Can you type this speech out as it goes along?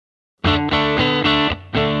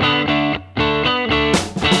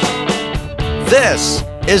This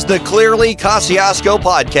is the Clearly Kosciuszko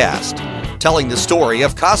Podcast, telling the story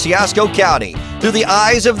of Kosciuszko County through the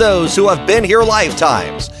eyes of those who have been here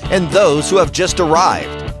lifetimes and those who have just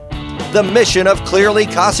arrived. The mission of Clearly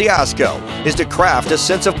Kosciuszko is to craft a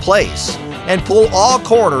sense of place and pull all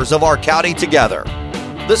corners of our county together.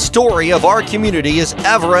 The story of our community is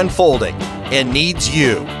ever unfolding and needs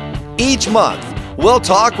you. Each month, we'll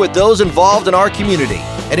talk with those involved in our community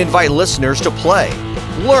and invite listeners to play,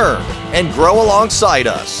 learn, and grow alongside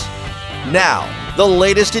us. Now, the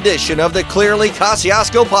latest edition of the Clearly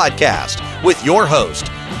Kosciuszko Podcast with your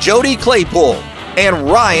host, Jody Claypool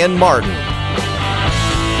and Ryan Martin.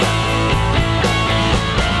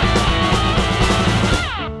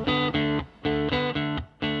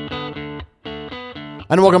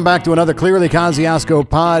 And welcome back to another Clearly Kosciuszko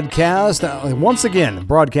Podcast. Once again,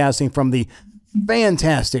 broadcasting from the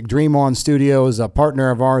fantastic Dream On Studios, a partner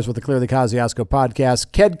of ours with the Clearly Kosciuszko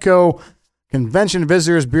Podcast, KEDCO, Convention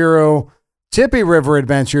Visitors Bureau, Tippy River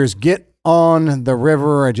Adventures, Get on the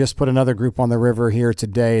River. I just put another group on the river here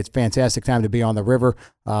today. It's a fantastic time to be on the river.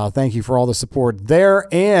 Thank you for all the support there.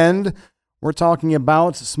 And we're talking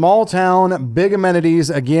about small town, big amenities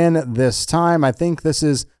again this time. I think this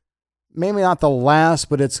is maybe not the last,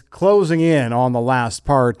 but it's closing in on the last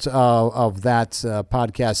part of that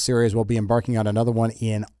podcast series. We'll be embarking on another one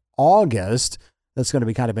in August. That's going to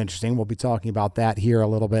be kind of interesting. We'll be talking about that here a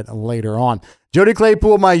little bit later on. Jody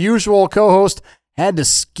Claypool, my usual co-host, had to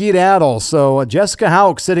skedaddle. So Jessica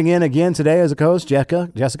Hauk sitting in again today as a co-host. Jessica,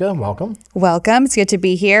 welcome. Welcome. It's good to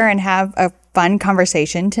be here and have a fun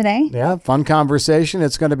conversation today. Yeah, fun conversation.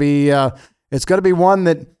 It's going to be one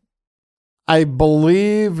that I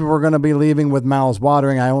believe we're going to be leaving with mouths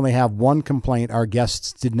watering. I only have one complaint. Our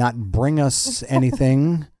guests did not bring us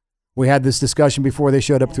anything. We had this discussion before they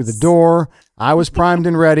showed up through the door. I was primed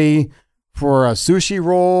and ready for a sushi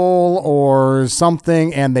roll or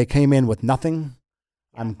something, and they came in with nothing.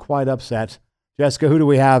 I'm quite upset. Jessica, who do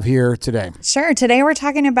we have here today? Sure. Today we're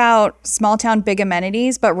talking about small town big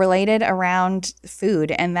amenities, but related around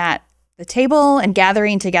food and that the table and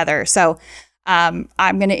gathering together. So I'm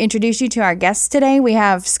going to introduce you to our guests today. We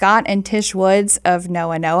have Scott and Tish Woods of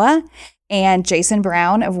Noah Noah and Jason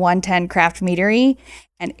Brown of 110 Craft Meadery.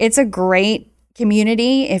 And it's a great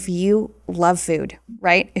community if you love food,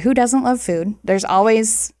 right? Who doesn't love food?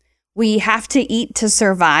 We have to eat to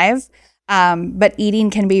survive, but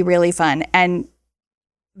eating can be really fun. And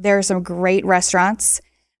there are some great restaurants.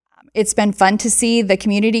 It's been fun to see the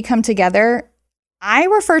community come together. I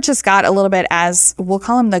refer to Scott a little bit as, we'll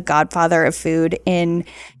call him the godfather of food in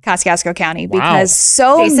Kosciuszko County because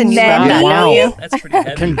so many That's pretty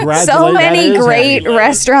heavy. Congratulations. So many great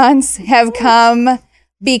restaurants have come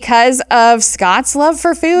because of Scott's love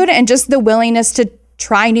for food and just the willingness to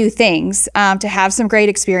try new things, to have some great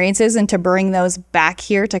experiences and to bring those back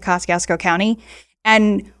here to Kosciuszko County.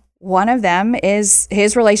 And one of them is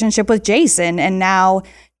his relationship with Jason. And now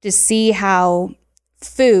to see how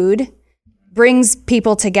food brings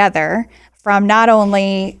people together from not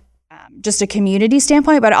only just a community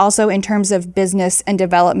standpoint, but also in terms of business and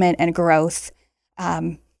development and growth.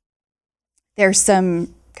 There's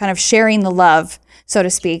some kind of sharing the love, so to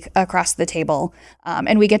speak, across the table.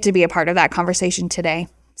 And we get to be a part of that conversation today.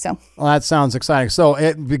 So, well, that sounds exciting.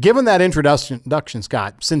 So given that introduction,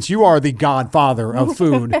 Scott, since you are the godfather of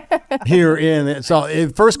food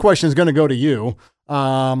first question is going to go to you.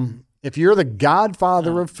 If you're the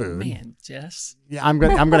godfather of food, man, Jess. Yeah, I'm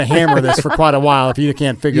gonna hammer this for quite a while if you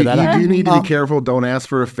can't figure that out. You need to be careful. Don't ask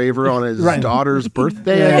for a favor on his daughter's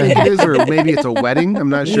birthday, I think it is, or maybe it's a wedding. I'm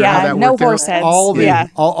not sure how that no worked horse out.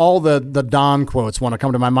 heads. All the Don quotes want to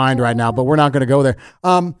come to my mind right now, but we're not going to go there.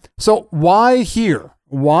 So why here?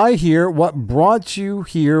 Why here? What brought you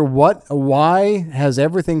here? Why has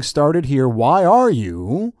everything started here? Why are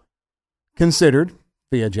you considered,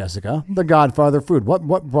 via Jessica, the godfather of food?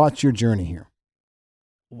 What brought your journey here?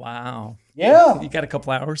 Wow. Yeah. You got a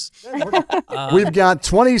couple hours? We've got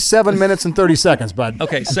 27 minutes and 30 seconds, bud.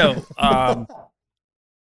 Okay, so I've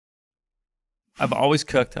always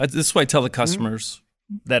cooked. This is what I tell the customers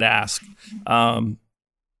that ask. I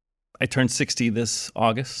turned 60 this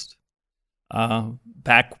August.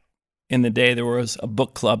 Back in the day, there was a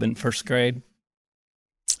book club in first grade.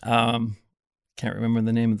 Can't remember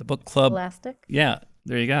the name of the book club. Elastic? Yeah,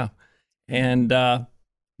 there you go. And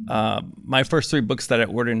my first 3 books that I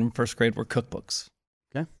ordered in first grade were cookbooks.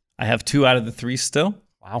 Okay. I have 2 out of the 3 still.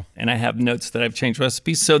 Wow. And I have notes that I've changed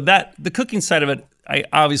recipes. So that the cooking side of it, I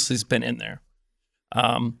obviously has been in there.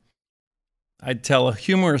 I'd tell a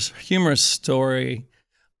humorous story.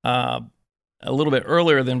 A little bit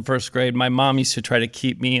earlier than first grade, my mom used to try to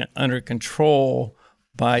keep me under control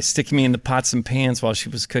by sticking me in the pots and pans while she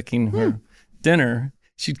was cooking her dinner.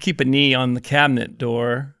 She'd keep a knee on the cabinet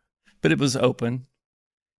door, but it was open.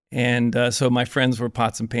 And so my friends were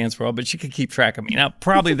pots and pans for all, but she could keep track of me. Now,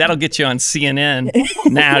 probably that'll get you on CNN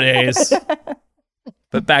nowadays.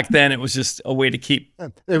 But back then, it was just a way to keep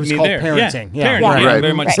It was me called there. parenting. Yeah, parenting, Right. yeah,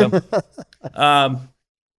 very much so.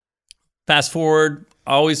 Fast forward,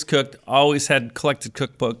 always cooked, always had collected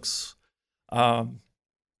cookbooks.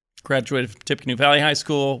 Graduated from Tippecanoe Valley High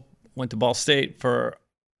School, went to Ball State for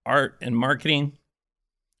art and marketing.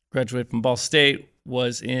 Graduated from Ball State,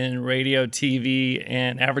 was in radio, TV,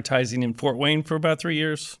 and advertising in Fort Wayne for about 3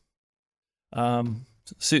 years.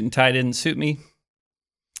 Suit and tie didn't suit me.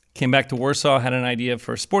 Came back to Warsaw, had an idea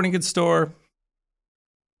for a sporting goods store.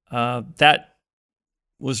 That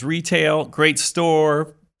was retail, great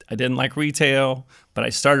store. I didn't like retail, but I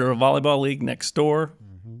started a volleyball league next door.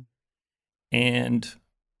 And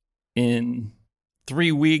in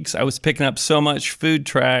 3 weeks, I was picking up so much food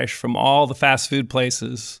trash from all the fast food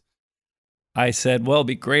places. I said, well, it'd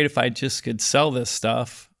be great if I just could sell this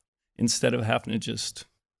stuff instead of having to just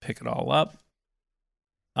pick it all up.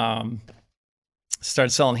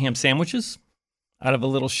 Started selling ham sandwiches out of a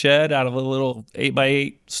little shed, out of a little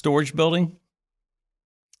 8x8 storage building.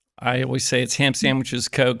 I always say it's ham sandwiches,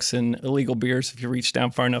 Cokes, and illegal beers if you reach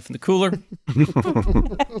down far enough in the cooler.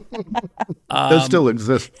 Those still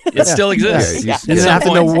exist. It still exists. Yeah, You have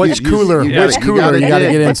to know which cooler you got to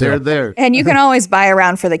get into. They're there. And you can always buy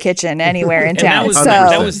around for the kitchen anywhere in And town.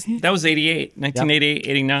 that was 88, 1988,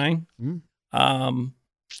 89.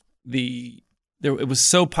 It was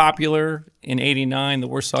so popular in 89, the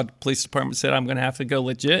Warsaw Police Department said, I'm going to have to go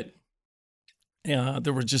legit.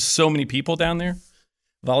 There were just so many people down there.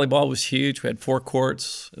 Volleyball was huge. We had 4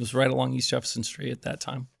 courts. It was right along East Jefferson Street at that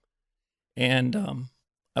time. And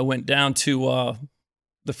I went down to I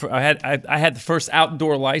had the first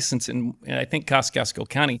outdoor license in I think Kosciuszko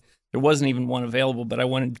County. There wasn't even one available, but I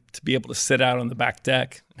wanted to be able to sit out on the back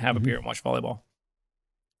deck and have a beer and watch volleyball.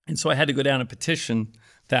 And so I had to go down and petition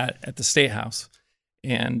that at the State House.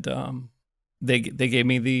 And they gave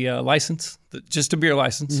me the license, just a beer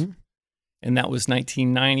license. And that was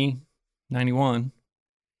 1990, 91.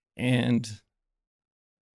 And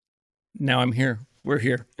now I'm here. We're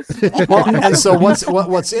here. Well, and so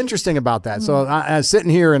what's interesting about that? So I was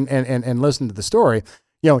sitting here and listening to the story.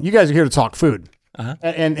 You guys are here to talk food,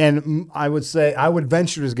 and I would say I would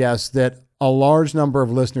venture to guess that a large number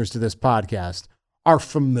of listeners to this podcast are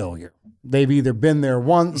familiar. They've either been there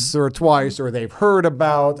once or twice, or they've heard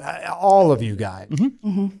about all of you guys.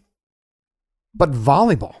 But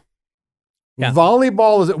volleyball. Yeah.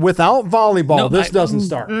 Volleyball is without volleyball. This doesn't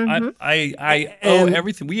start. I owe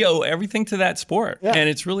everything. We owe everything to that sport, and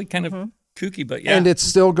it's really kind of kooky, but yeah. And it's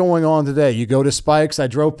still going on today. You go to Spikes. I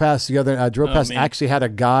drove past. Actually had a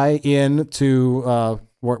guy in to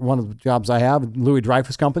one of the jobs I have, Louis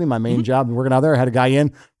Dreyfus Company, my main job, working out there. I had a guy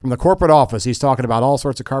in from the corporate office. He's talking about all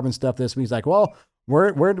sorts of carbon stuff. He's like, well,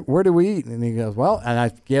 where do we eat? And he goes, well, and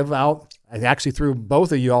I actually threw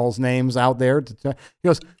both of y'all's names out there. He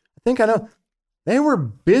goes, I think I know. They were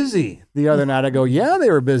busy the other night. I go, yeah, they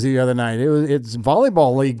were busy the other night. It's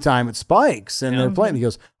volleyball league time at Spikes, and they're playing. He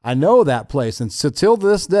goes, I know that place. And so till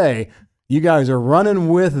this day, you guys are running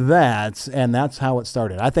with that, and that's how it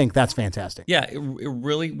started. I think that's fantastic. Yeah, it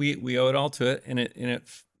really we owe it all to it, and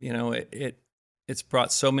it's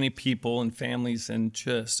brought so many people and families, and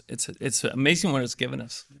just it's amazing what it's given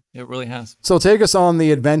us. It really has. So take us on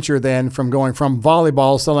the adventure then, from going from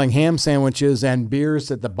volleyball, selling ham sandwiches and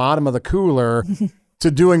beers at the bottom of the cooler,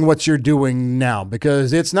 to doing what you're doing now,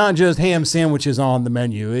 because it's not just ham sandwiches on the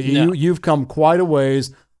menu. You've come quite a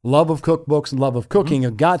ways. Love of cookbooks and love of cooking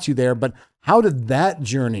have got you there. But how did that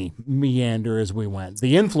journey meander as we went?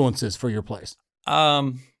 The influences for your place.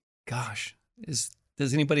 Gosh,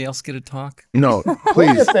 does anybody else get to talk? No,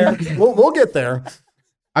 please. We'll get there. We'll get there.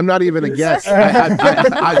 I'm not even a guest. I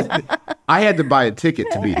had to buy a ticket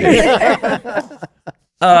to be here.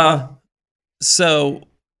 So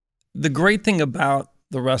the great thing about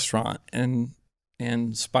the restaurant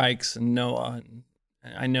and Spikes and Noah, and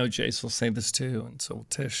I know Jace will say this too, and so will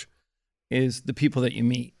Tish, is the people that you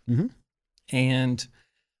meet. And,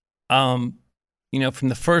 from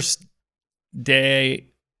the first day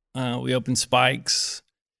we opened Spikes,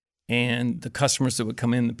 and the customers that would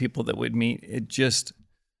come in, the people that would meet,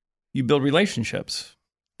 you build relationships.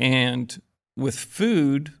 And with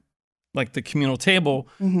food, like the communal table,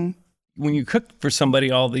 when you cook for somebody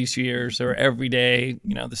all these years or every day,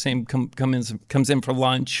 the same comes in for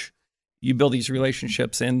lunch, you build these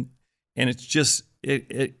relationships, and it's just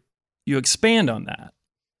you expand on that.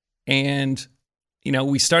 And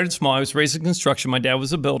we started small. I was raised in construction. My dad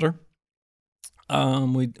was a builder.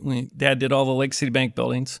 Dad did all the Lake City Bank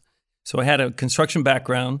buildings. So I had a construction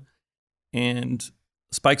background, and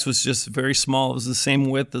Spikes was just very small. It was the same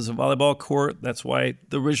width as a volleyball court. That's why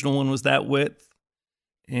the original one was that width.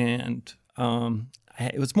 And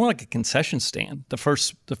it was more like a concession stand, the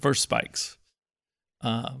first Spikes.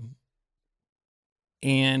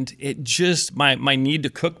 And it just, my need to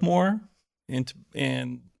cook more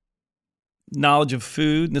and knowledge of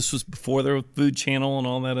food. This was before there was Food Channel and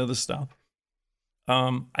all that other stuff.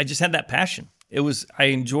 I just had that passion. I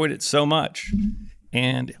enjoyed it so much.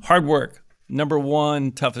 And hard work, number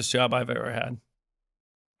one toughest job I've ever had.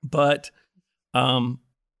 But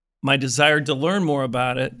my desire to learn more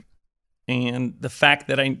about it, and the fact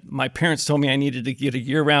that my parents told me I needed to get a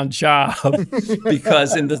year-round job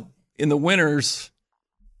because in the winters,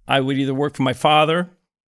 I would either work for my father,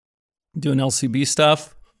 doing LCB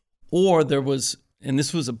stuff, or there was, and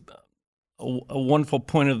this was a wonderful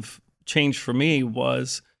point of change for me,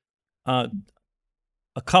 was a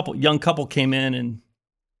young couple came in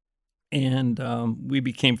and we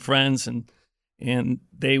became friends, and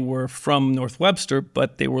they were from North Webster,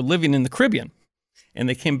 but they were living in the Caribbean, and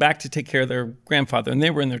they came back to take care of their grandfather, and they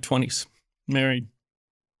were in their 20s, married.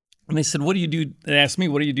 And they said, "What do you do?" They asked me,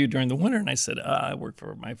 "What do you do during the winter?" And I said, "I work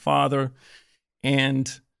for my father."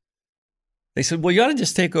 And they said, "Well, you ought to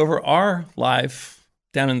just take over our life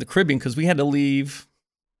down in the Caribbean, because we had to leave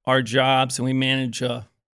our jobs and we manage a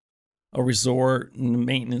resort and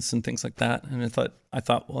maintenance and things like that." And I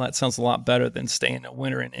thought, well, that sounds a lot better than staying a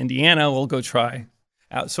winter in Indiana. We'll go try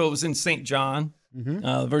out. So it was in St. John,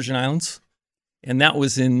 the Virgin Islands, and that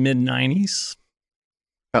was in mid-90s.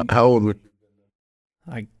 How old were you?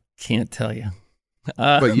 I can't tell you.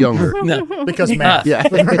 But younger. No. Because math. Yeah.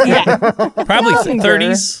 Probably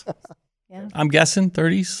 30s. Yeah. I'm guessing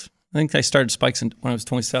 30s. I think I started Spikes when I was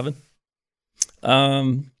 27.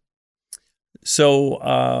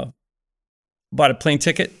 So bought a plane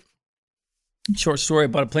ticket. Short story, I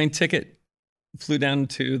bought a plane ticket, flew down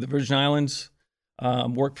to the Virgin Islands,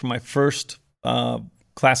 worked for my first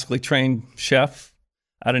classically trained chef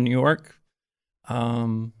out of New York,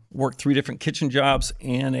 worked 3 different kitchen jobs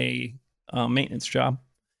and a maintenance job,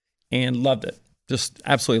 and loved it. Just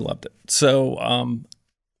absolutely loved it. So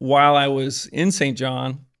while I was in St.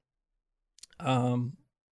 John, I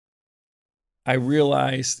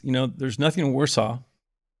realized, there's nothing in Warsaw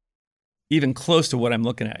even close to what I'm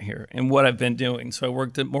looking at here and what I've been doing. So I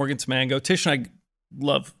worked at Morgan's Mango. Tish and I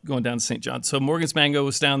love going down to St. John. So Morgan's Mango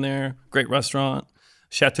was down there, great restaurant.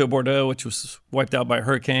 Chateau Bordeaux, which was wiped out by a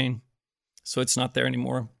hurricane, so it's not there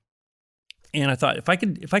anymore. And I thought, if I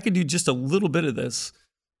could do just a little bit of this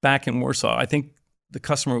back in Warsaw, I think the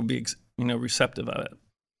customer would be, receptive of it.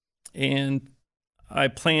 And I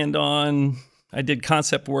did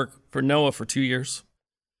concept work for Noah for 2 years,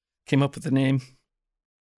 came up with the name.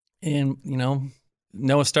 And,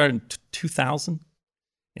 Noah started in 2000,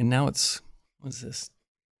 and now it's, what is this,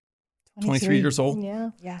 23 years old?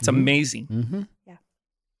 Yeah. It's amazing. Mm-hmm. Yeah.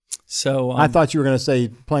 So I thought you were going to say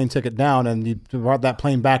plane ticket down, and you brought that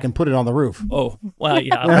plane back and put it on the roof. Oh, well,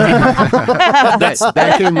 yeah.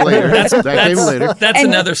 that came later. That came later. That's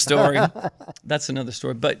another story. That's another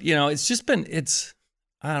story. But, it's just been,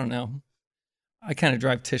 I don't know. I kind of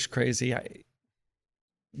drive Tish crazy.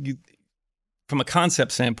 From a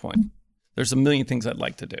concept standpoint, there's a million things I'd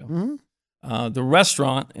like to do. Mm-hmm. The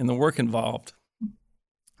restaurant and the work involved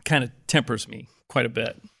kind of tempers me quite a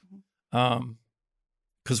bit,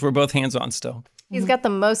 because we're both hands-on still. He's got the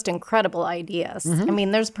most incredible ideas. Mm-hmm. I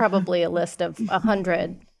mean, there's probably a list of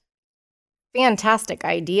 100 fantastic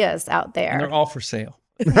ideas out there. And they're all for sale.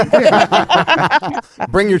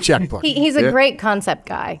 Bring your checkbook. He's a great concept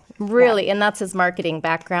guy, really, and that's his marketing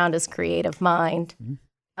background, his creative mind. Mm-hmm.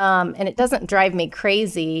 And it doesn't drive me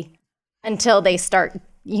crazy until they start,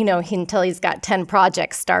 until he's got 10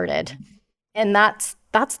 projects started. And that's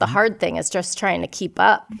the hard thing, is just trying to keep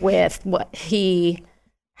up with what he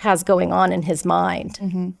has going on in his mind.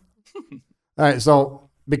 Mm-hmm. All right, so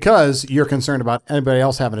because you're concerned about anybody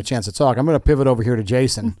else having a chance to talk, I'm going to pivot over here to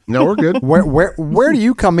Jason. No, we're good. Where do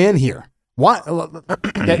you come in here? Why,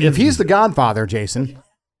 if he's the Godfather, Jason?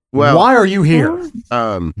 Well, why are you here?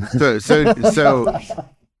 So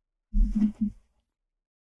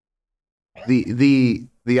the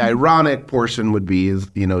ironic portion would be is,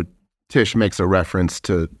 Tish makes a reference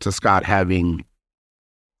to Scott having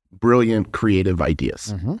brilliant creative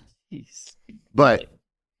ideas. Mm-hmm. But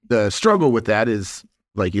the struggle with that is,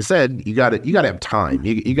 like you said, you gotta have time.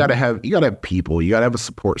 You gotta have people. You gotta have a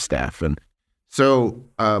support staff. And so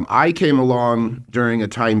I came along during a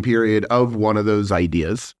time period of one of those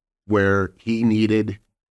ideas where he needed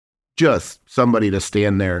just somebody to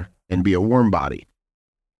stand there and be a warm body.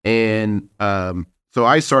 And so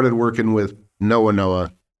I started working with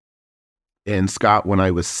Noah and Scott when I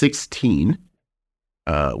was 16,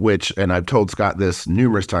 which, and I've told Scott this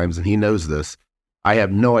numerous times and he knows this, I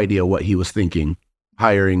have no idea what he was thinking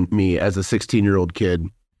hiring me as a 16-year-old kid.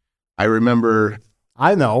 I remember...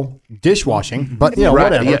 I know, dishwashing, but right,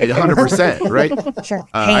 whatever. Yeah, 100%, right? Sure.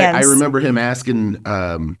 I remember him asking,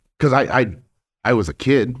 because I was a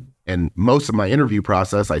kid, and most of my interview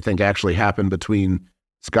process, I think, actually happened between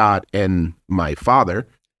Scott and my father.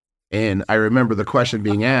 And I remember the question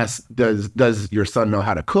being asked, does your son know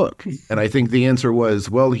how to cook? And I think the answer was,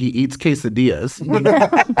 well, he eats quesadillas.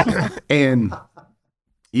 And,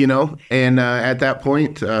 at that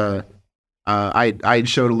point, I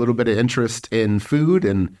showed a little bit of interest in food,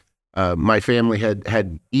 and my family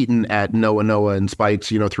had eaten at Noah and Spike's,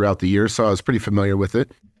 throughout the year, so I was pretty familiar with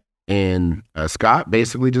it. And Scott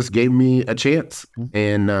basically just gave me a chance,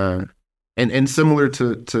 and similar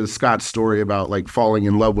to Scott's story about like falling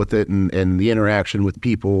in love with it and the interaction with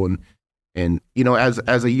people, and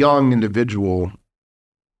as a young individual,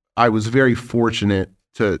 I was very fortunate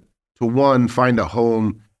to one, find a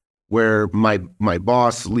home where my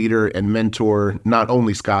boss, leader, and mentor, not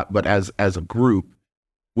only Scott, but as a group,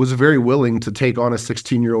 was very willing to take on a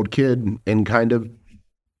 16-year-old kid and kind of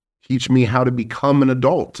teach me how to become an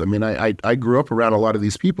adult. I mean, I grew up around a lot of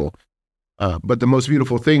these people, but the most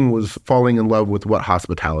beautiful thing was falling in love with what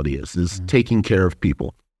hospitality is taking care of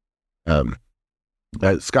people.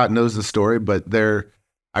 Scott knows the story, but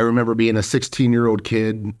I remember being a 16-year-old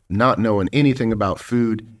kid, not knowing anything about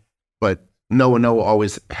food, but Noah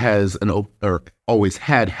always always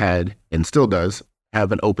had, and still does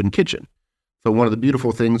have an open kitchen. So one of the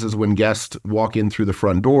beautiful things is when guests walk in through the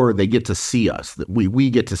front door, they get to see us. That we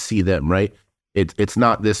get to see them, right? It's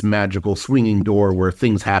not this magical swinging door where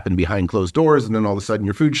things happen behind closed doors, and then all of a sudden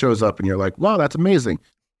your food shows up, and you're like, "Wow, that's amazing!"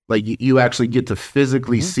 Like you actually get to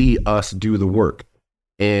physically see us do the work.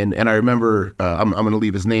 And I remember I'm going to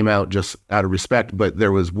leave his name out just out of respect, but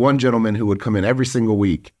there was one gentleman who would come in every single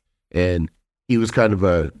week, and he was kind of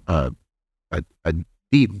a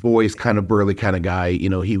deep voice, kind of burly kind of guy.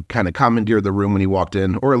 He kind of commandeered the room when he walked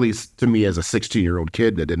in, or at least to me as a 16-year-old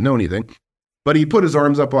kid that didn't know anything. But he put his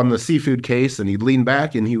arms up on the seafood case and he'd lean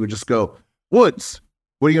back and he would just go, "Woods,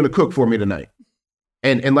 what are you going to cook for me tonight?"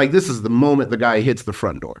 And like, this is the moment the guy hits the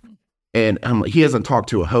front door. And I'm like, he hasn't talked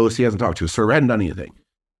to a host. He hasn't talked to a server. Hadn't done anything.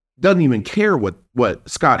 Doesn't even care what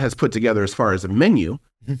Scott has put together as far as a menu.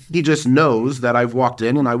 He just knows that I've walked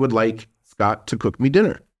in and I would like Scott to cook me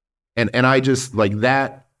dinner. And I just like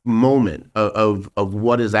that moment of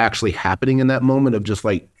what is actually happening in that moment of just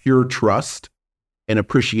like pure trust and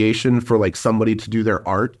appreciation for like somebody to do their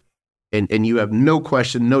art. And you have no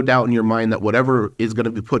question, no doubt in your mind that whatever is going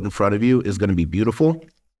to be put in front of you is going to be beautiful.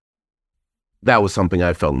 That was something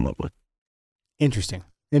I fell in love with. Interesting.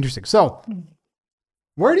 So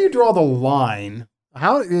where do you draw the line?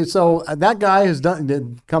 So that guy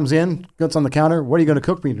comes in, gets on the counter. What are you going to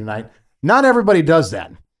cook me tonight? Not everybody does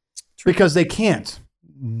that because they can't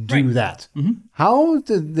do that. Mm-hmm. How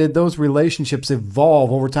did those relationships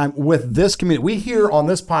evolve over time with this community? We hear on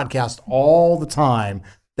this podcast all the time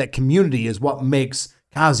that community is what makes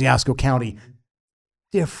Kosciuszko County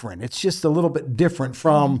different. It's just a little bit different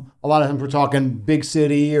from a lot of times we're talking big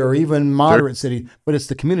city or even moderate city, but it's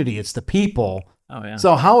the community, it's the people. Oh, yeah.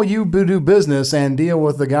 So how you do business and deal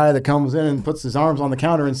with the guy that comes in and puts his arms on the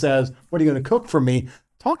counter and says, "What are you going to cook for me?"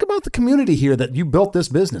 Talk about the community here that you built this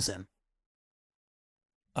business in.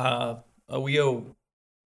 We owe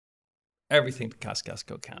everything to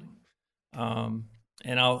Kosciuszko County.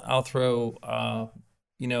 And I'll throw,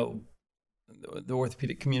 the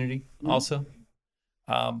orthopedic community also.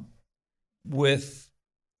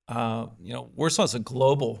 Warsaw is a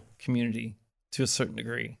global community to a certain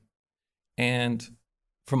degree. And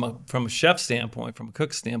from a chef standpoint, from a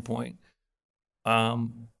cook standpoint,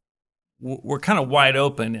 we're kind of wide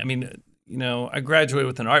open. I mean, I graduated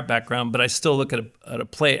with an art background, but I still look at a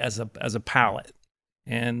plate as a palette.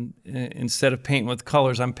 And instead of painting with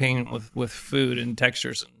colors, I'm painting with food and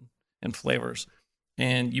textures and flavors.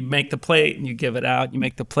 And you make the plate and you give it out. You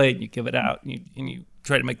make the plate and you give it out. And you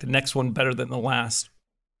try to make the next one better than the last.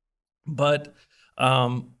 But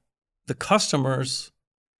the customers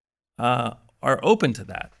are open to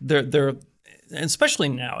that. They're and especially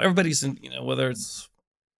now, everybody's in, whether it's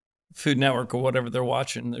Food Network or whatever they're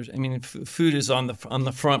watching. Food is on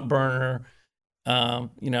the front burner.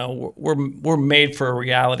 We're made for a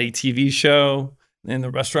reality TV show in the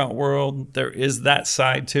restaurant world. There is that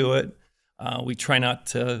side to it. We try not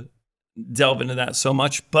to delve into that so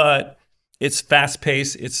much, but it's fast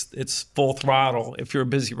paced. It's full throttle. If you're a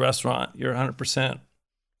busy restaurant, you're 100%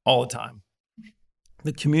 all the time.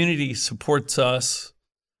 The community supports us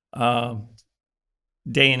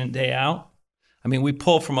day in and day out. I mean, we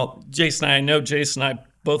pull from Jason and I know Jason and I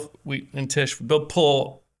both, we and Tish, we both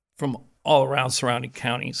pull from all around surrounding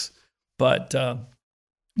counties, but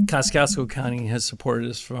Kosciuszko County has supported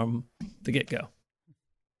us from the get-go.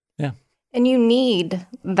 Yeah. And you need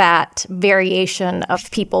that variation of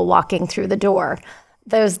people walking through the door,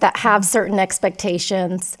 those that have certain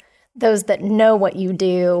expectations, those that know what you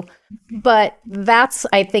do. But that's,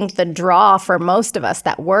 I think, the draw for most of us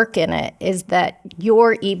that work in it, is that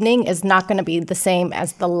your evening is not going to be the same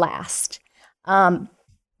as the last.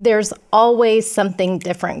 There's always something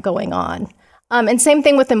different going on. And same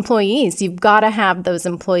thing with employees. You've got to have those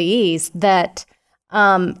employees that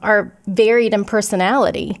are varied in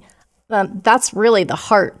personality. That's really the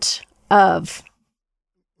heart of.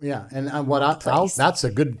 Yeah, and that's a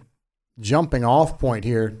good jumping off point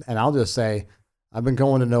here. And I'll just say, I've been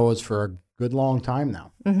going to Noah's for a good long time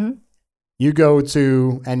now. Mm-hmm. You go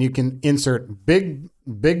to, and you can insert big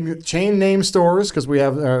chain name stores, because we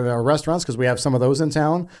have restaurants, because we have some of those in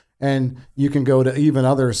town. And you can go to even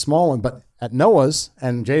other small ones. But at Noah's,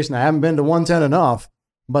 and Jason, I haven't been to 110 enough,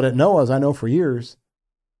 but at Noah's, I know for years,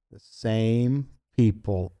 the same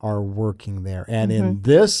people are working there. And in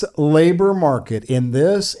this labor market, in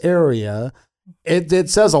this area, it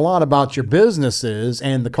says a lot about your businesses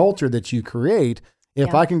and the culture that you create.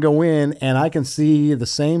 If I can go in and I can see the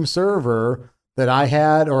same server that I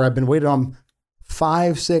had or I've been waiting on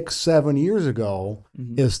 5, 6, 7 years ago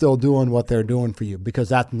is still doing what they're doing for you, because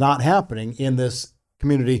that's not happening in this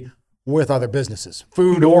community with other businesses,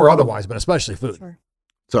 food or otherwise, but especially food. Sure.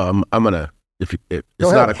 So I'm going to, if it's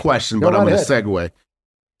not a question, but I'm going to segue.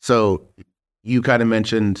 So you kind of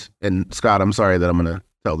mentioned, and Scott, I'm sorry that I'm going to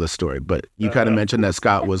tell this story, but you kind of mentioned that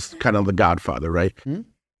Scott was kind of the godfather, right? Mm-hmm.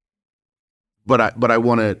 But I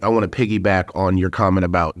want to piggyback on your comment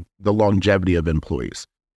about the longevity of employees.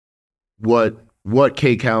 What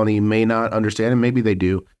K County may not understand, and maybe they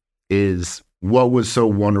do, is what was so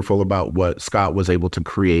wonderful about what Scott was able to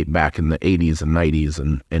create back in the 80s and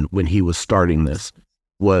 90s and when he was starting this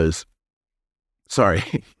was,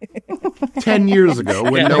 10 years ago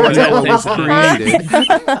when Noah was created.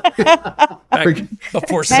 Back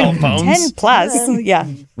before cell phones. 10 plus, yeah.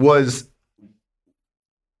 Was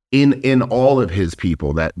in all of his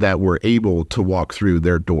people that were able to walk through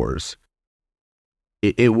their doors.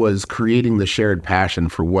 It was creating the shared passion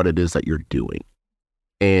for what it is that you're doing.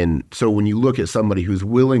 And so when you look at somebody who's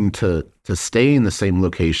willing to stay in the same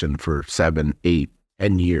location for 7, 8,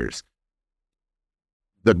 10 years,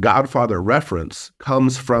 the Godfather reference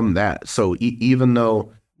comes from that. So even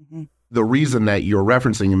though the reason that you're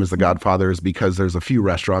referencing him as the Godfather is because there's a few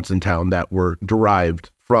restaurants in town that were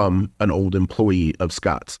derived from an old employee of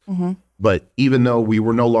Scott's. Mm-hmm. But even though we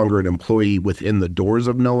were no longer an employee within the doors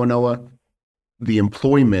of Noah, the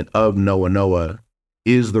employment of Noah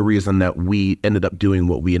is the reason that we ended up doing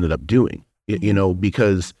what we ended up doing,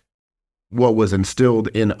 because what was instilled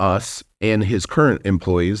in us and his current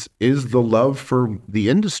employees is the love for the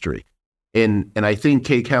industry. And I think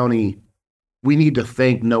K County, we need to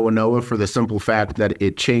thank Noah for the simple fact that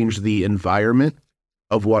it changed the environment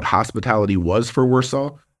of what hospitality was for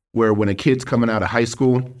Warsaw, where when a kid's coming out of high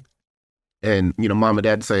school and, mom and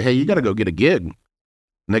dad say, hey, you got to go get a gig. And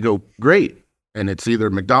they go, great. And it's either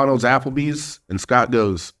McDonald's, Applebee's, and Scott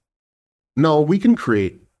goes, no, we can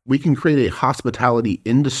create a hospitality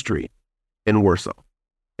industry in Warsaw.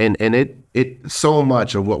 And it so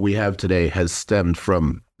much of what we have today has stemmed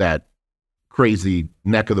from that crazy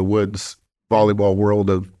neck of the woods volleyball world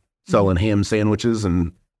of selling ham sandwiches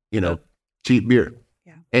and, cheap beer.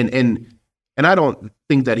 Yeah. And I don't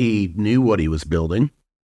think that he knew what he was building,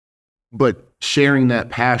 but sharing that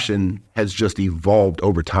passion has just evolved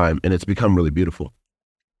over time, and it's become really beautiful.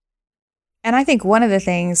 And I think one of the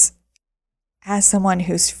things, as someone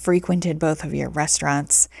who's frequented both of your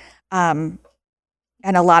restaurants, and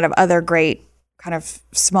a lot of other great kind of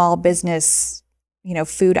small business,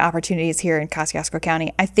 food opportunities here in Kosciuszko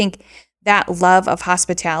County, I think that love of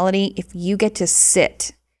hospitality, if you get to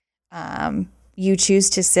sit, you choose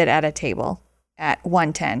to sit at a table at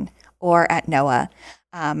 110 or at Noah,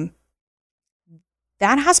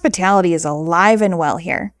 that hospitality is alive and well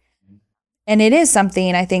here. And it is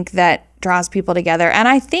something I think that draws people together. And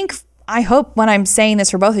I hope when I'm saying this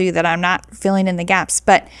for both of you that I'm not filling in the gaps,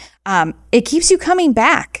 but it keeps you coming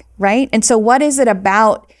back, right? And so what is it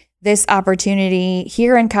about this opportunity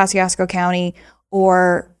here in Kosciuszko County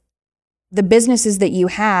or the businesses that you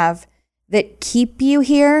have that keep you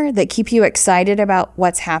here, that keep you excited about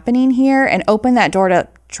what's happening here, and open that door to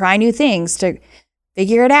try new things, to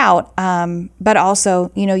figure it out. But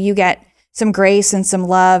also, you get some grace and some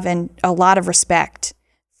love and a lot of respect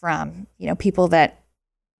from, people that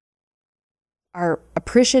are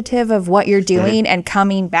appreciative of what you're doing and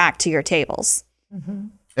coming back to your tables. Mm-hmm.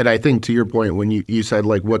 And I think to your point, when you said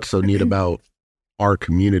like, what's so neat about our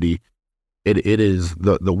community, it is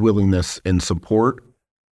the willingness and support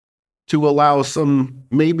to allow some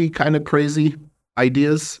maybe kind of crazy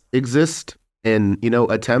ideas exist and,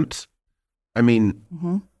 attempt. I mean,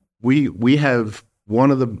 we have one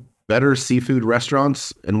of the better seafood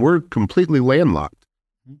restaurants and we're completely landlocked.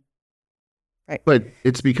 Right. But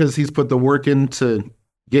it's because he's put the work in to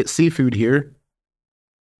get seafood here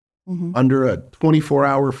under a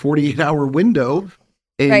 24-hour, 48-hour window.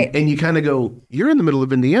 And you kind of go, you're in the middle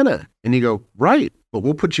of Indiana. And you go, right, but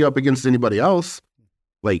we'll put you up against anybody else.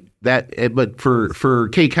 Like that, but for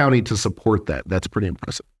K County to support that, that's pretty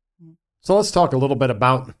impressive. So let's talk a little bit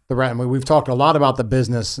about we've talked a lot about the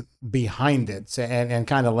business behind it and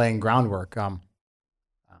kind of laying groundwork.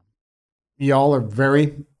 Y'all are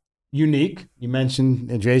very unique. You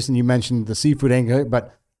mentioned, Jason, the seafood angle,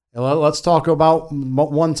 but let's talk about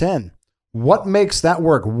 110. What makes that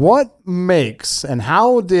work? What makes, and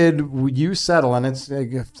how did you settle? And it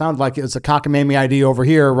sounds like it's a cockamamie idea over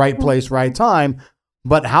here, right place, right time.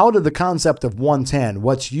 But how did the concept of 110,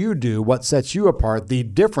 what you do, what sets you apart, the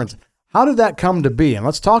difference, how did that come to be? And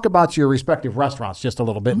let's talk about your respective restaurants just a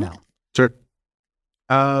little bit now. Sure.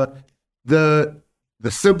 The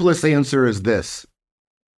simplest answer is this.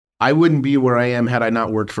 I wouldn't be where I am had I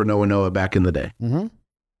not worked for Noah Noah back in the day.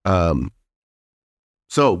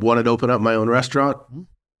 So wanted to open up my own restaurant,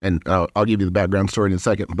 and I'll give you the background story in a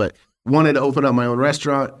second, but wanted to open up my own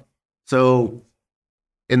restaurant. So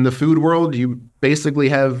in the food world, you basically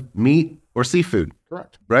have meat or seafood.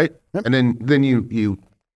 Correct. Right? Yep. And then you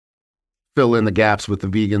fill in the gaps with the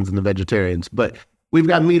vegans and the vegetarians. But we've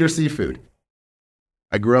got meat or seafood.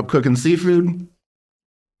 I grew up cooking seafood.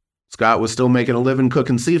 Scott was still making a living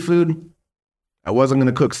cooking seafood. I wasn't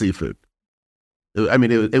going to cook seafood.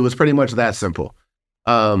 It was pretty much that simple.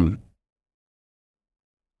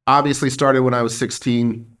 Obviously started when I was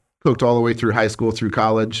 16, cooked all the way through high school, through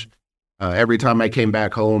college. Every time I came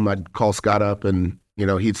back home, I'd call Scott up and,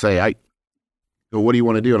 he'd say, what do you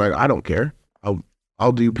want to do? And I don't care.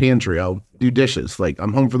 I'll do pantry. I'll do dishes. Like,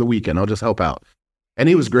 I'm home for the weekend. I'll just help out. And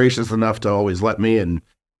he was gracious enough to always let me and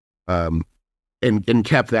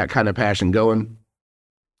kept that kind of passion going.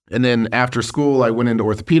 And then after school, I went into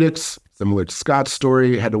orthopedics, similar to Scott's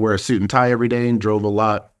story. Had to wear a suit and tie every day and drove a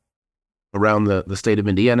lot around the state of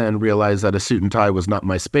Indiana and realized that a suit and tie was not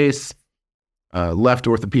my space. Left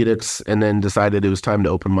orthopedics and then decided it was time to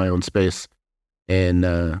open my own space.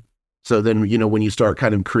 And so then, when you start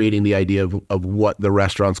kind of creating the idea of what the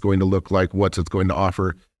restaurant's going to look like, what it's going to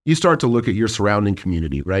offer, you start to look at your surrounding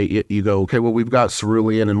community, right? You go, okay, well, we've got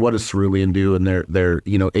Cerulean, and what does Cerulean do? And they're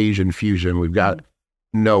Asian fusion. We've got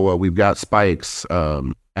Noah, we've got Spikes.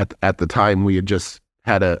 At the time, we had just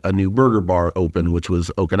had a new burger bar open, which was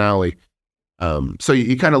Okinawa. So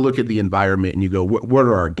you kind of look at the environment and you go, what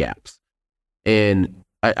are our gaps? And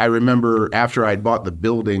I remember after I'd bought the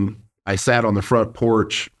building, I sat on the front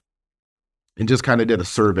porch and just kind of did a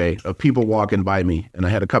survey of people walking by me. And I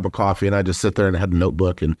had a cup of coffee and I just sit there and I had a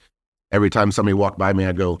notebook. And every time somebody walked by me,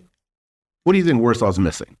 I'd go, what do you think Warsaw's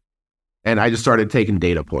missing? And I just started taking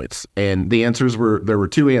data points. And the answers there were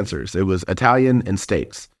two answers. It was Italian and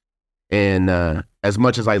steaks. And as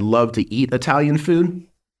much as I love to eat Italian food,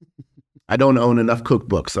 I don't own enough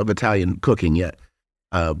cookbooks of Italian cooking yet.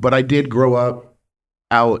 But I did grow up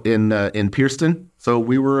out in Pierceton. So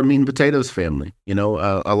we were a meat and potatoes family.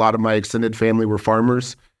 A lot of my extended family were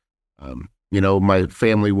farmers. My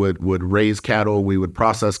family would raise cattle. We would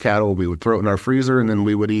process cattle. We would throw it in our freezer, and then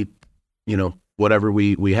we would eat, whatever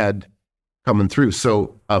we had coming through.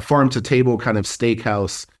 So a farm to table kind of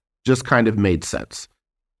steakhouse just kind of made sense.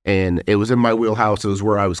 And it was in my wheelhouse. It was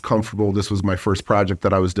where I was comfortable. This was my first project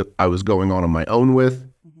that I was going on my own with.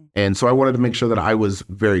 And so I wanted to make sure that I was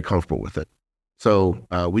very comfortable with it. So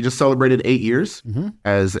we just celebrated 8 years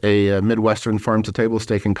as a Midwestern farm to table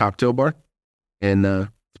steak and cocktail bar. And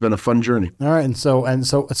it's been a fun journey. All right. And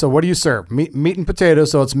so what do you serve? Meat and potatoes.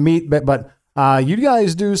 So it's meat, but you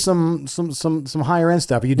guys do some higher end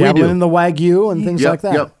stuff. Are you dabbling in the Wagyu and things like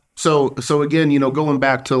that? Yep. So again, going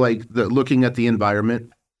back to like looking at the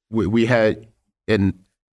environment, we had, and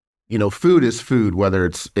food is food, whether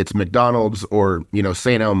it's McDonald's or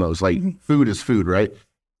St. Elmo's. Like food is food, right?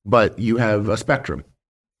 But you have a spectrum,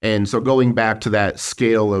 and so going back to that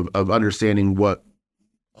scale of understanding what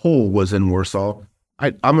whole was in Warsaw.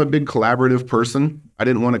 I'm a big collaborative person. I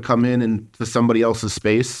didn't want to come in into somebody else's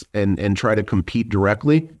space and try to compete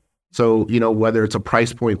directly. So, whether it's a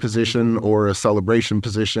price point position or a celebration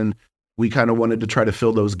position, we kind of wanted to try to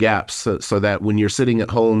fill those gaps so that when you're sitting at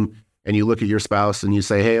home and you look at your spouse and you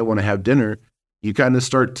say, hey, I want to have dinner, you kind of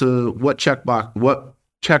start to, what check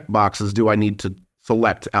boxes do I need to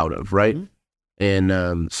select out of, right? Mm-hmm.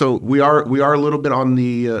 And so we are a little bit on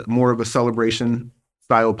the more of a celebration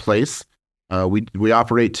style place. We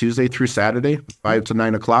operate Tuesday through Saturday, 5 to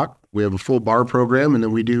 9 o'clock. We have a full bar program, and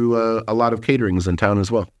then we do a lot of caterings in town as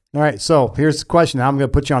well. All right, so here's the question. Now I'm going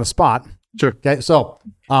to put you on a spot. Sure. Okay, so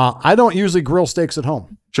I don't usually grill steaks at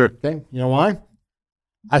home. Sure. Okay, you know why?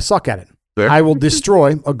 I suck at it. Fair. I will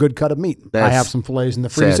destroy a good cut of meat. I That's have some fillets in the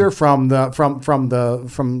freezer from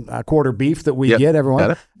quarter beef that we get,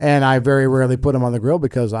 everyone, and I very rarely put them on the grill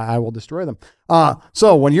because I will destroy them.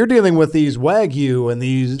 So when you're dealing with these Wagyu and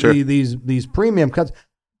these premium cuts,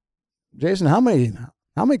 Jason, how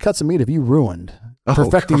many cuts of meat have you ruined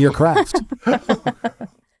perfecting your craft?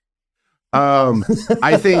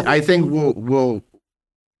 I think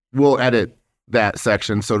we'll edit that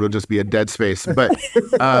section so it'll just be a dead space. But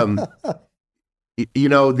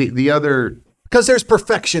the other, because there's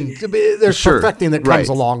perfection, there's perfecting that comes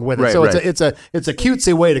along with it. Right, so right. it's a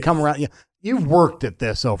cutesy way to come around. You've worked at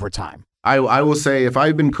this over time. I will say, if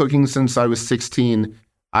I've been cooking since I was 16,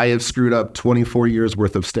 I have screwed up 24 years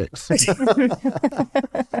worth of steaks.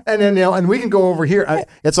 And then, and we can go over here.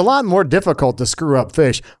 It's a lot more difficult to screw up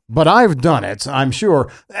fish, but I've done it, I'm sure.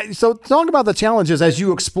 So talk about the challenges as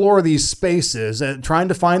you explore these spaces, trying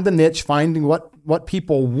to find the niche, finding what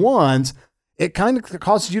people want. It kind of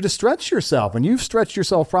causes you to stretch yourself, and you've stretched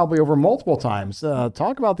yourself probably over multiple times.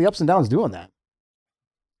 Talk about the ups and downs doing that.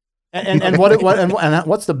 And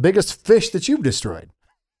what's the biggest fish that you've destroyed?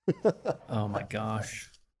 Oh my gosh.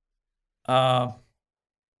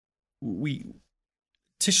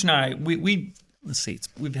 Tish and I, let's see,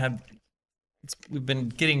 we've been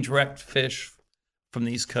getting direct fish from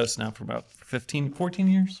the East Coast now for about 14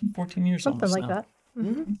 years, Something like now. that.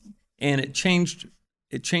 Mm-hmm. And it changed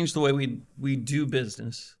the way we do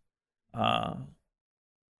business.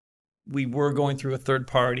 We were going through a third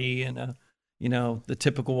party and the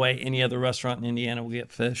typical way any other restaurant in Indiana will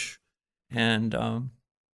get fish. And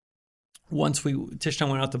once Tish and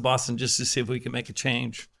I went out to Boston just to see if we could make a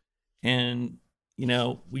change. And,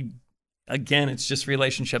 it's just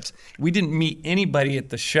relationships. We didn't meet anybody at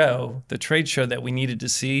the trade show that we needed to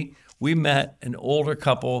see. We met an older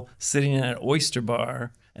couple sitting in an oyster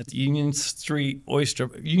bar at the Union Street Oyster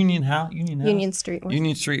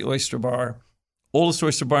Bar, oldest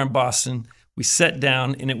oyster bar in Boston. We sat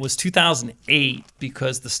down, and it was 2008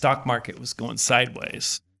 because the stock market was going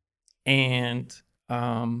sideways. And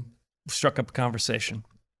struck up a conversation,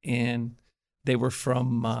 and they were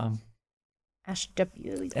from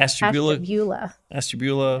Ashtabula,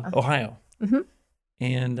 Ohio, mm-hmm.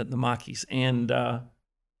 and the Mackies. And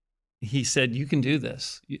he said, "You can do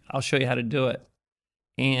this. I'll show you how to do it."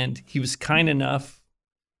 And he was kind enough.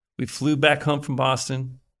 We flew back home from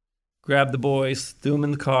Boston, grabbed the boys, threw them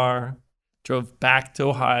in the car, drove back to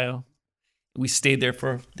Ohio. We stayed there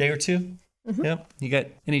for a day or two. Mm-hmm.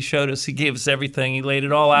 Yep. He showed us. He gave us everything. He laid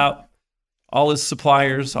it all out. All his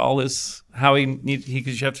suppliers, how because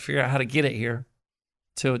you have to figure out how to get it here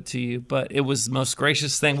to you. But it was the most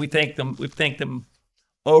gracious thing. We've thanked them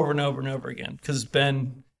over and over and over again because it's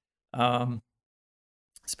been a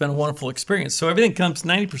wonderful experience. So everything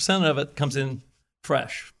 90% of it comes in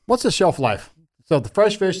fresh. What's the shelf life? So the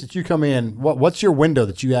fresh fish that you come in, what's your window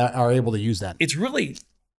that you are able to use that? It's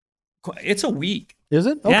a week. Is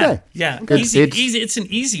it? Okay. Yeah. Okay. Easy. It's an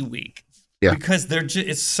easy week. Yeah. Because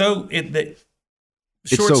it's so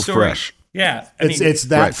fresh. Yeah. It's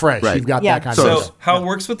that fresh. Right. You've got that kind of So stuff. how it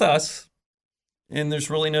works with us, and there's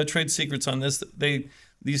really no trade secrets on this,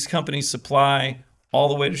 these companies supply all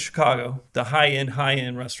the way to Chicago, the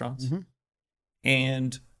high-end restaurants. Mm-hmm.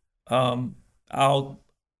 And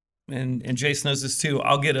and Jason knows this too,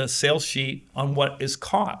 I'll get a sales sheet on what is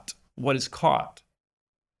caught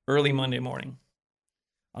early Monday morning.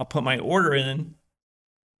 I'll put my order in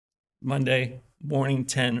Monday morning,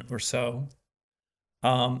 10 or so.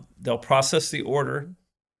 They'll process the order.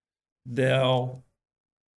 They'll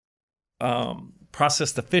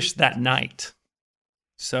process the fish that night.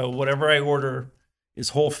 So whatever I order is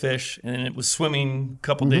whole fish, and it was swimming a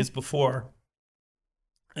couple days before.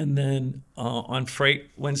 And then on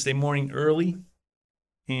freight Wednesday morning early,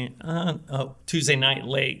 and Tuesday night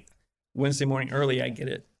late, Wednesday morning early, I get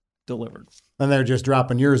it delivered. And they're just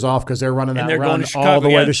dropping yours off because they're running And that they're run going to Chicago. all the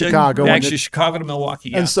way to Chicago. Actually, Chicago to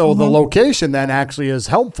Milwaukee. Yeah. And so the location then actually is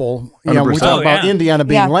helpful. You know, when we 100%. talk about Indiana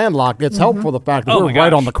being Yeah. landlocked, it's helpful the fact that Oh, we're my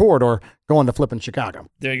right gosh. on the corridor going to flipping Chicago.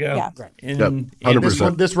 There you go. Yeah. And, Yep. and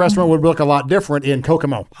 100%. This restaurant would look a lot different in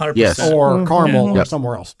Kokomo 100%. Yes. or Carmel or Yep.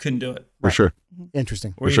 somewhere else. Couldn't do it. For sure.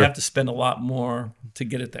 Interesting. Or you'd sure. have to spend a lot more to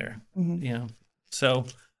get it there. You know, so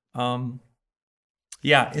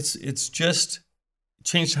it's just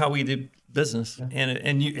changed how we do business, and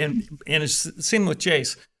it's the same with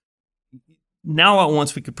Jace. Now at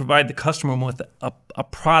once we could provide the customer with a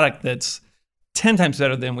product that's 10 times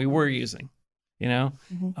better than we were using. You know,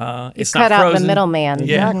 it's Cut not out frozen. the middleman.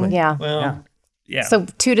 Exactly. Yeah. Well, yeah. So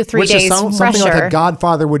 2 to 3 Which days is something fresher. like a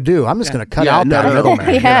godfather would do. I'm just going to cut Yeah, out no, that no.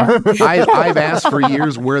 middleman. Yeah. I've asked for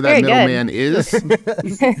years where that Very good. middleman is,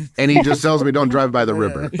 and he just tells me don't drive by the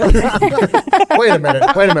river. Wait a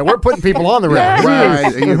minute. We're putting people on the river.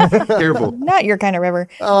 Right, careful. Not your kind of river.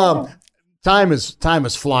 Time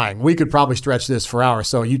is flying. We could probably stretch this for hours.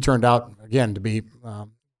 So you turned out again to be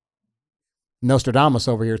Nostradamus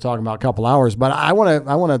over here talking about a couple hours. But I want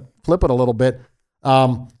to flip it a little bit.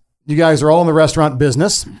 You guys are all in the restaurant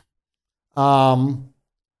business.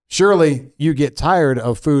 Surely you get tired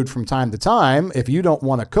of food from time to time. If you don't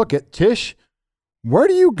want to cook it, Tish, where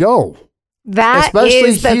do you go? That Especially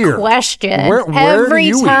is the here. question. Where do Every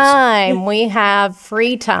you eat? time we have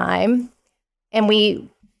free time and we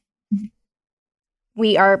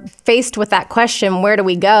are faced with that question, where do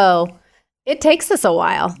we go? It takes us a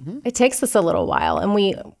while. It takes us a little while. And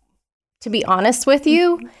to be honest with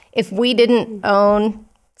you, if we didn't own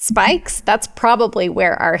Spikes, that's probably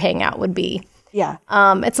where our hangout would be. Yeah.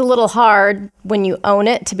 It's a little hard when you own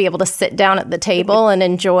it to be able to sit down at the table and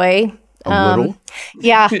enjoy. A little.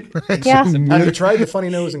 Yeah. Yeah. Have you tried the funny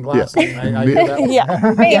nose and glasses? I hear that.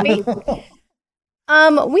 Yeah. Maybe.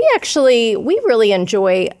 We really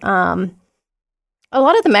enjoy a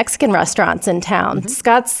lot of the Mexican restaurants in town.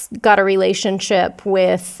 Scott's got a relationship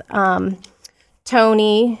with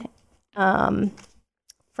Tony from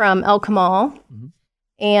El Camal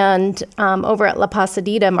and over at La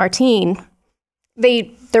Pasadita, Martin.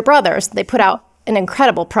 They're brothers. They put out an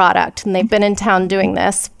incredible product, and they've been in town doing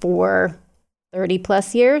this for 30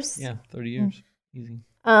 plus years. Yeah, 30 years. Easy.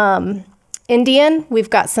 Indian, we've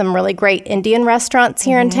got some really great Indian restaurants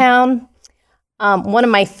here in town. One of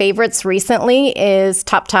my favorites recently is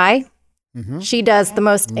Top Thai. She does the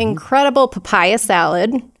most incredible papaya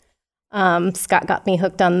salad. Scott got me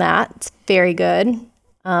hooked on that. It's very good.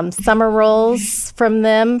 Summer rolls from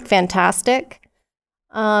them, fantastic.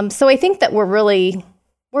 So I think that we're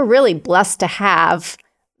really blessed to have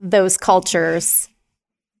those cultures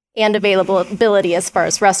and availability as far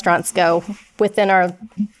as restaurants go within our,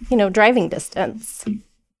 driving distance.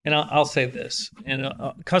 And I'll say this, and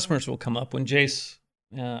customers will come up when Jace,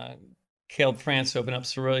 Caleb France opened up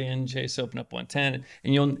Cerulean, Jace opened up 110,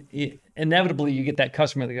 and inevitably you get that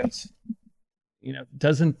customer that goes,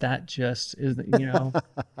 doesn't that just, isn't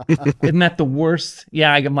that the worst?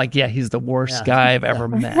 Yeah, I'm like, yeah, he's the worst guy I've ever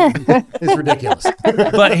met. It's ridiculous.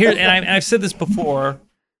 But here, and I've said this before,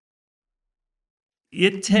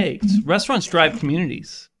 restaurants drive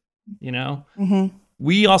communities,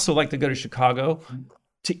 We also like to go to Chicago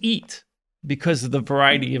to eat because of the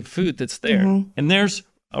variety of food that's there. And there's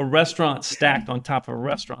a restaurant stacked on top of a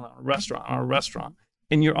restaurant, on a restaurant, on a restaurant.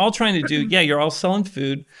 And you're all trying to do, you're all selling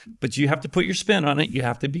food, but you have to put your spin on it. You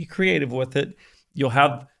have to be creative with it. You'll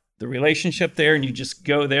have the relationship there and you just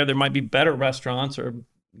go there. There might be better restaurants or,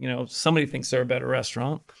 somebody thinks they're a better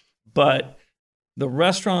rarestaurant. But the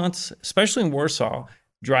restaurants, especially in Warsaw,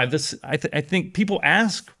 drive this. I think people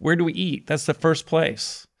ask, where do we eat? That's the first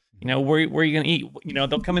place. Where are you going to eat?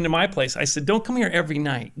 They'll come into my place. I said, don't come here every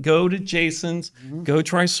night. Go to Jason's, go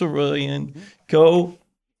try Cerulean, go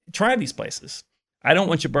try these places. I don't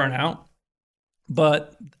want you to burn out,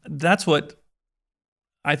 but that's what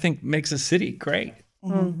I think makes a city great.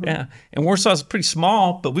 Yeah. And Warsaw's pretty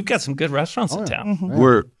small, but we've got some good restaurants in town.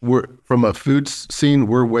 We're from a food scene,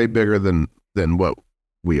 we're way bigger than what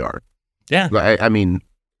we are. Yeah. I mean,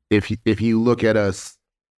 if you look at us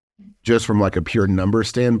just from like a pure number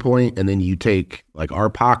standpoint, and then you take like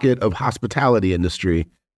our pocket of hospitality industry,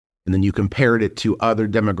 and then you compared it to other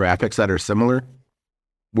demographics that are similar,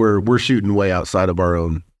 we're shooting way outside of our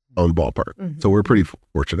own ballpark. So we're pretty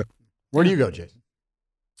fortunate. Where do you go, Jason?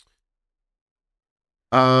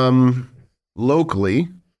 Locally,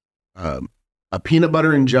 a peanut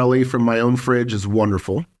butter and jelly from my own fridge is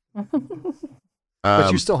wonderful.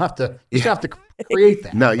 But you still have to create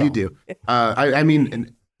that. No, you do. I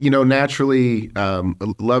mean, naturally,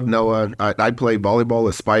 love Noah. I play volleyball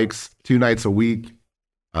with Spikes 2 nights a week.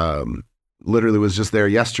 Literally was just there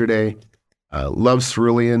yesterday. Loves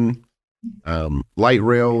Cerulean. Light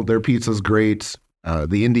Rail, their pizza's great.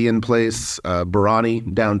 The Indian place,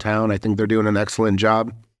 Barani downtown, I think they're doing an excellent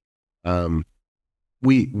job.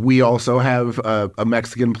 We also have a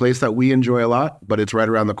Mexican place that we enjoy a lot, but it's right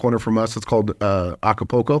around the corner from us. It's called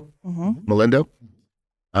Acapulco, Melindo.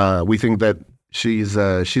 We think that she's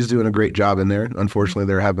doing a great job in there. Unfortunately,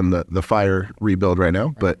 they're having the fire rebuild right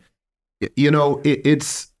now, but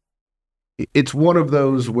it's one of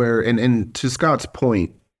those where, and to Scott's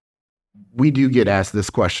point, we do get asked this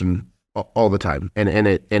question all the time, and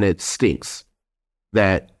it stinks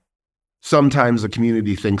that sometimes the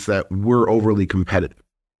community thinks that we're overly competitive,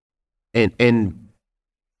 and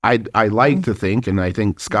I like to think, and I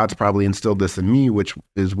think Scott's probably instilled this in me, which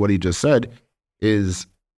is what he just said, is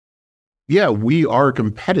yeah, we are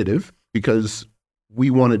competitive because we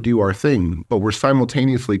want to do our thing, but we're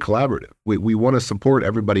simultaneously collaborative. We want to support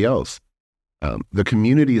everybody else. The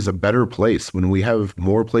community is a better place when we have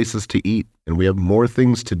more places to eat and we have more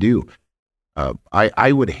things to do.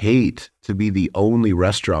 I would hate to be the only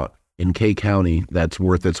restaurant in K County that's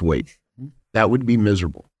worth its weight. That would be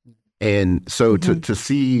miserable. And so to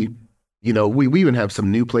see, we even have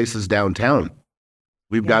some new places downtown.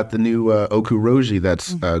 We've got the new Okuroji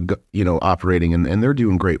that's operating, and they're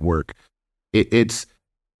doing great work. It's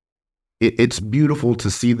beautiful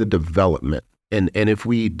to see the development. And if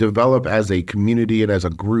we develop as a community and as a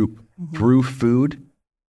group through food,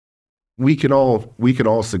 we can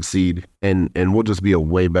all succeed, and we'll just be a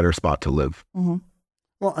way better spot to live.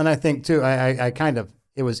 Well, and I think too, I kind of,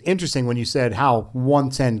 it was interesting when you said how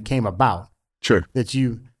 110 came about. Sure. That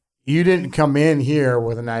you didn't come in here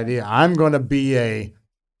with an idea, I'm going to be a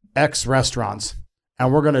X restaurants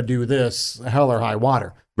and we're going to do this hell or high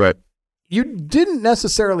water. Right. You didn't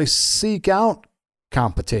necessarily seek out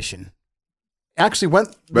competition. Actually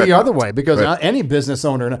went the other way, because any business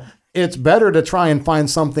owner, it's better to try and find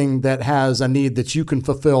something that has a need that you can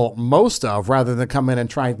fulfill most of, rather than come in and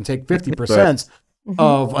try and take 50%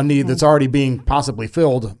 of a need that's already being possibly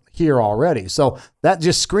filled here already. So that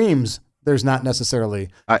just screams there's not necessarily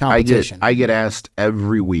competition. I get asked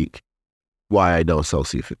every week why I don't sell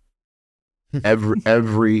seafood. Every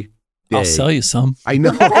day. I'll sell you some. I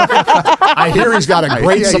know. I hear he's got a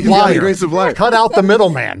great supplier. Cut out the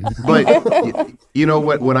middleman. But you know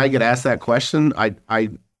what? When I get asked that question, I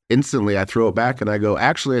instantly throw it back and I go,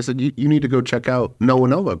 actually, I said, you need to go check out Noa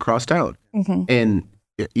Nova across town. And,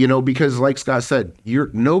 because like Scott said,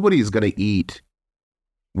 nobody's going to eat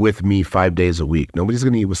with me 5 days a week. Nobody's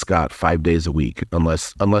going to eat with Scott 5 days a week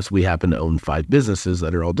unless we happen to own 5 businesses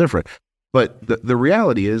that are all different. But the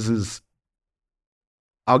reality is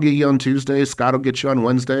I'll get you on Tuesday, Scott will get you on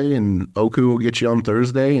Wednesday, and Oku will get you on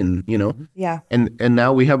Thursday, and and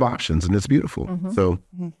now we have options, and it's beautiful. So,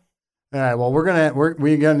 all right, well, we're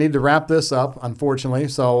gonna need to wrap this up, unfortunately.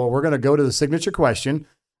 So we're gonna go to the signature question.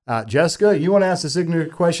 Jessica, you want to ask the signature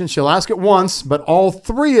question? She'll ask it once, but all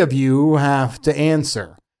 3 of you have to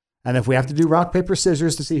answer. And if we have to do rock, paper,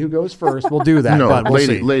 scissors to see who goes first, we'll do that. No, but we'll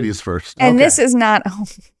see. Ladies first. And this is not.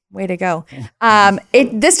 Way to go.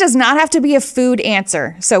 This does not have to be a food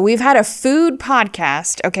answer. So we've had a food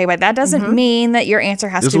podcast, okay, but that doesn't mean that your answer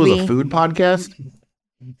has to be. This was a food podcast?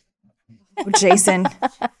 Oh, Jason.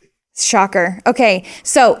 Shocker. Okay,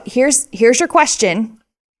 so here's your question.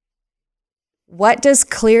 What does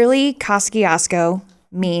clearly Kosciuszko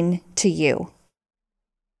mean to you?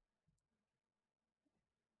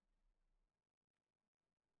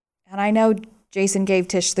 And I know Jason gave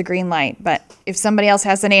Tish the green light, but if somebody else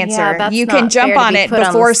has an answer, you can jump on it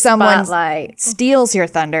before someone steals your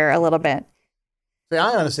thunder a little bit. See,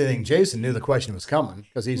 I honestly think Jason knew the question was coming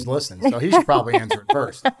because he's listening, so he should probably answer it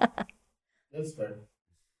first. That's fair.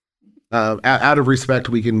 Out of respect,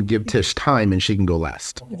 we can give Tish time and she can go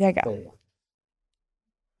last. There you go.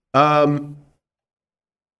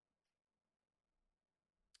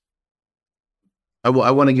 I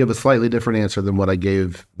want to give a slightly different answer than what I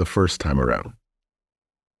gave the first time around.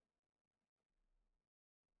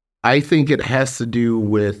 I think it has to do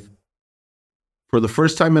with, for the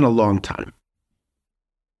first time in a long time,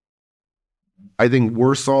 I think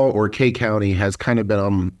Warsaw or K County has kind of been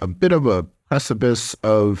on a bit of a precipice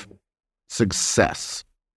of success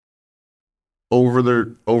over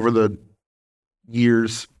the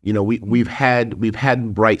years. We've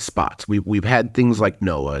had bright spots. We've had things like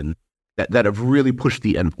Noah and that have really pushed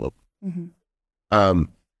the envelope.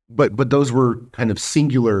 But those were kind of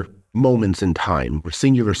singular moments in time, or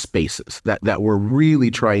singular spaces that we're really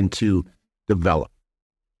trying to develop.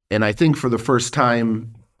 And I think for the first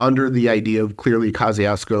time, under the idea of clearly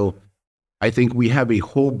Kosciuszko, I think we have a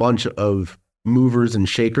whole bunch of movers and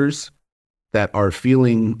shakers that are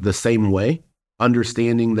feeling the same way,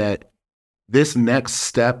 understanding that this next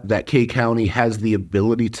step that K County has the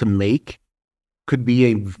ability to make could be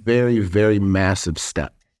a very, very massive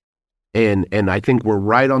step. And I think we're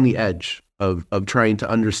right on the edge of trying to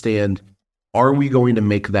understand, are we going to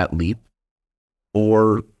make that leap,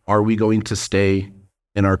 or are we going to stay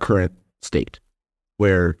in our current state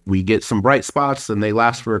where we get some bright spots and they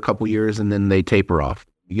last for a couple years and then they taper off?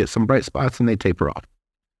 You get some bright spots and they taper off.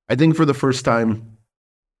 I think for the first time,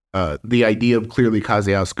 the idea of Clearly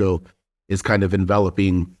Kosciuszko is kind of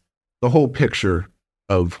enveloping the whole picture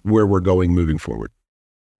of where we're going moving forward.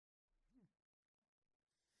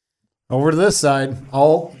 Over to this side.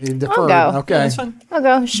 I'll defer. I'll go. Okay. That's fine. I'll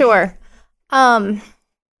go. Sure.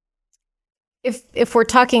 If we're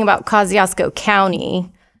talking about Kosciuszko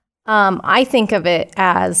County, I think of it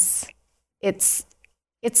as it's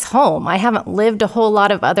home. I haven't lived a whole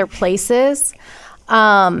lot of other places,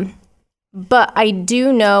 but I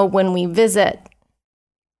do know when we visit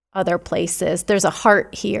other places, there's a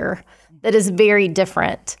heart here that is very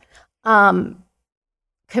different.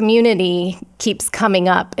 Community keeps coming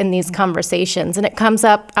up in these conversations, and it comes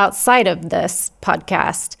up outside of this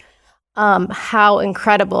podcast. How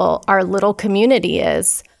incredible our little community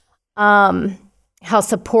is, how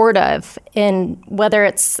supportive, in whether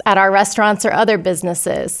it's at our restaurants or other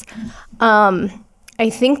businesses. I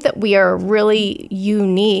think that we are a really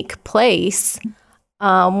unique place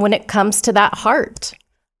when it comes to that heart,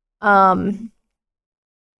 in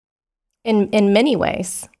many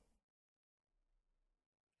ways.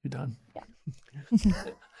 You're done. Yeah.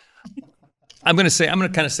 I'm going to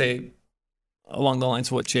kind of say along the lines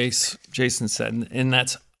of what Jason said, and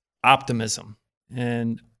that's optimism.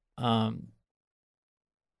 And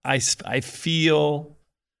I feel,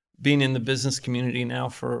 being in the business community now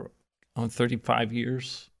for 35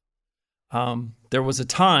 years, there was a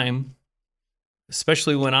time,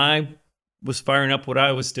 especially when I was firing up what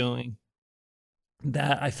I was doing,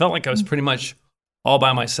 that I felt like I was pretty much all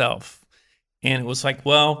by myself. And it was like,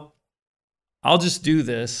 well, I'll just do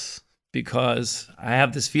this because I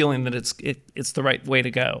have this feeling that it's the right way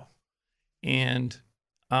to go. And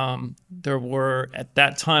there were, at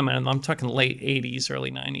that time, and I'm talking late 80s,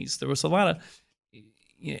 early 90s, there was a lot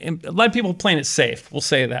of people playing it safe. We'll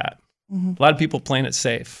say that. Mm-hmm. A lot of people playing it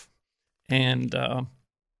safe. And I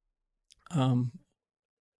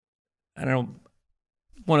don't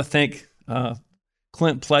want to thank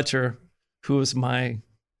Clint Pletcher, who was my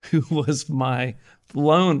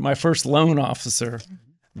first loan officer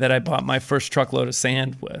that I bought my first truckload of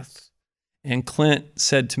sand with. And Clint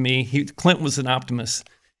said to me, Clint was an optimist,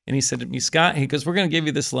 and he said to me, Scott, he goes, we're going to give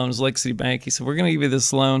you this loan. It was Lake City Bank. He said, we're going to give you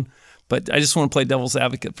this loan, but I just want to play devil's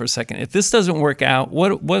advocate for a second. If this doesn't work out,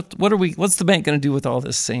 what's the bank going to do with all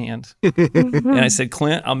this sand? And I said,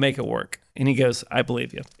 Clint, I'll make it work. And he goes, I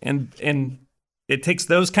believe you. And it takes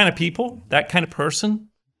those kind of people, that kind of person.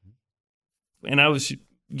 And I was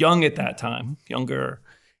young at that time, younger,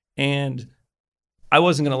 and I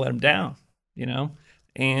wasn't going to let him down,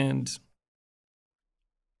 and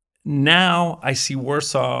now I see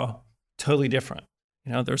Warsaw totally different.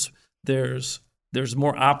 There's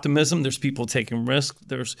more optimism. There's people taking risks.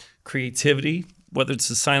 There's creativity, whether it's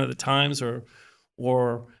a sign of the times or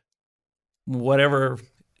whatever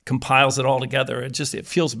compiles it all together. It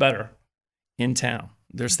feels better in town.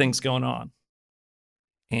 There's things going on.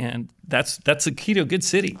 And that's the key to a good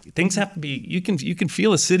city. Things have to be, you can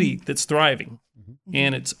feel a city that's thriving. Mm-hmm.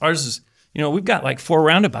 And ours is, we've got like 4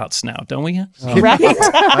 roundabouts now, don't we? Right.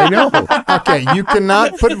 I know. Okay, you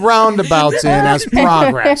cannot put roundabouts in as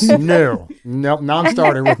progress. No,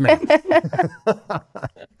 non-starter with me.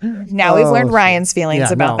 Now we've learned Ryan's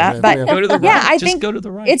feelings about that. But go to the right. I Just think go to the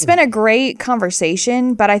right. It's been a great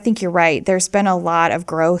conversation, but I think you're right. There's been a lot of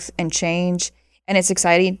growth and change, and it's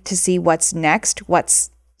exciting to see what's next, what's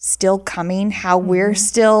still coming, how we're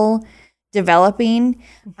still developing.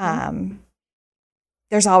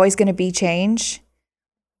 There's always going to be change,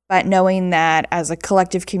 but knowing that as a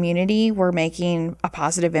collective community, we're making a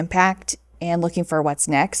positive impact and looking for what's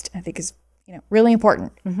next, I think is really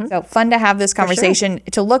important. Mm-hmm. So fun to have this conversation,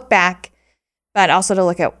 to look back, but also to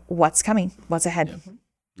look at what's coming, what's ahead. Yeah.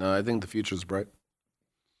 No, I think the future's bright.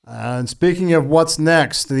 And speaking of what's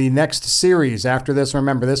next, the next series after this,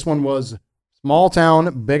 remember, this one was small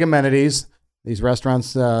town, big amenities. These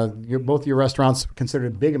restaurants, both your restaurants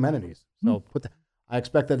considered big amenities. So I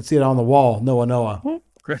expect that to see it on the wall. Noah.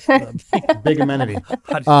 Big amenity.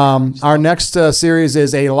 Our next series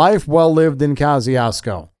is A Life Well Lived in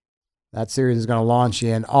Kosciuszko. That series is going to launch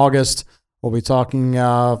in August. We'll be talking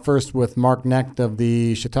first with Mark Necht of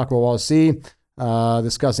the Chautauqua-Wawasee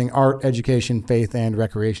discussing art, education, faith, and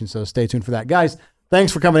recreation. So stay tuned for that. Guys,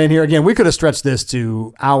 thanks for coming in here. Again, we could have stretched this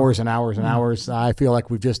to hours and hours and hours. I feel like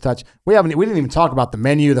we've just touched. We didn't even talk about the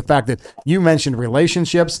menu, the fact that you mentioned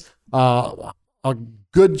relationships. A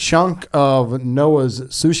good chunk of Noah's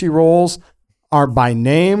sushi rolls are by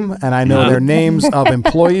name, and I know their names of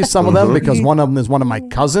employees, some of them, because one of them is one of my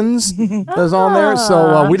cousins that's on there.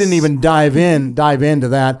 So we didn't even dive into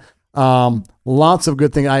that. Lots of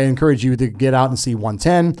good things. I encourage you to get out and see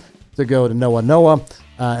 110, to go to Noah,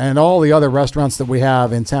 and all the other restaurants that we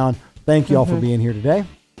have in town. Thank you all for being here today.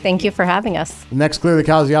 Thank you for having us. The next Clearly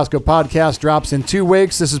Kosciuszko podcast drops in 2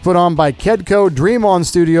 weeks. This is put on by Kedco Dream On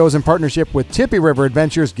Studios in partnership with Tippy River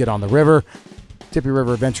Adventures. Get on the river.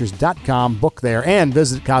 TippyRiverAdventures.com. Book there and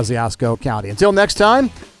visit Kosciuszko County. Until next time,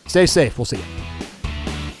 stay safe. We'll see you.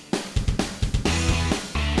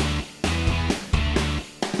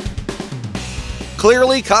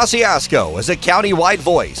 Clearly Kosciuszko is a county-wide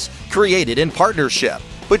voice created in partnership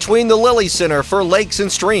between the Lilly Center for Lakes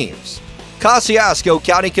and Streams, Kosciuszko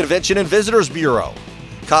County Convention and Visitors Bureau,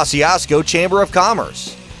 Kosciuszko Chamber of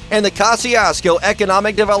Commerce, and the Kosciuszko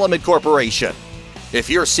Economic Development Corporation. If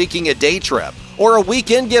you're seeking a day trip or a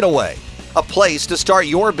weekend getaway, a place to start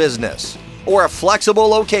your business, or a flexible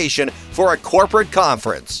location for a corporate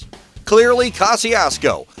conference, Clearly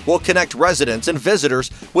Kosciuszko will connect residents and visitors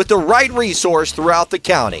with the right resource throughout the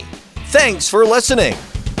county. Thanks for listening.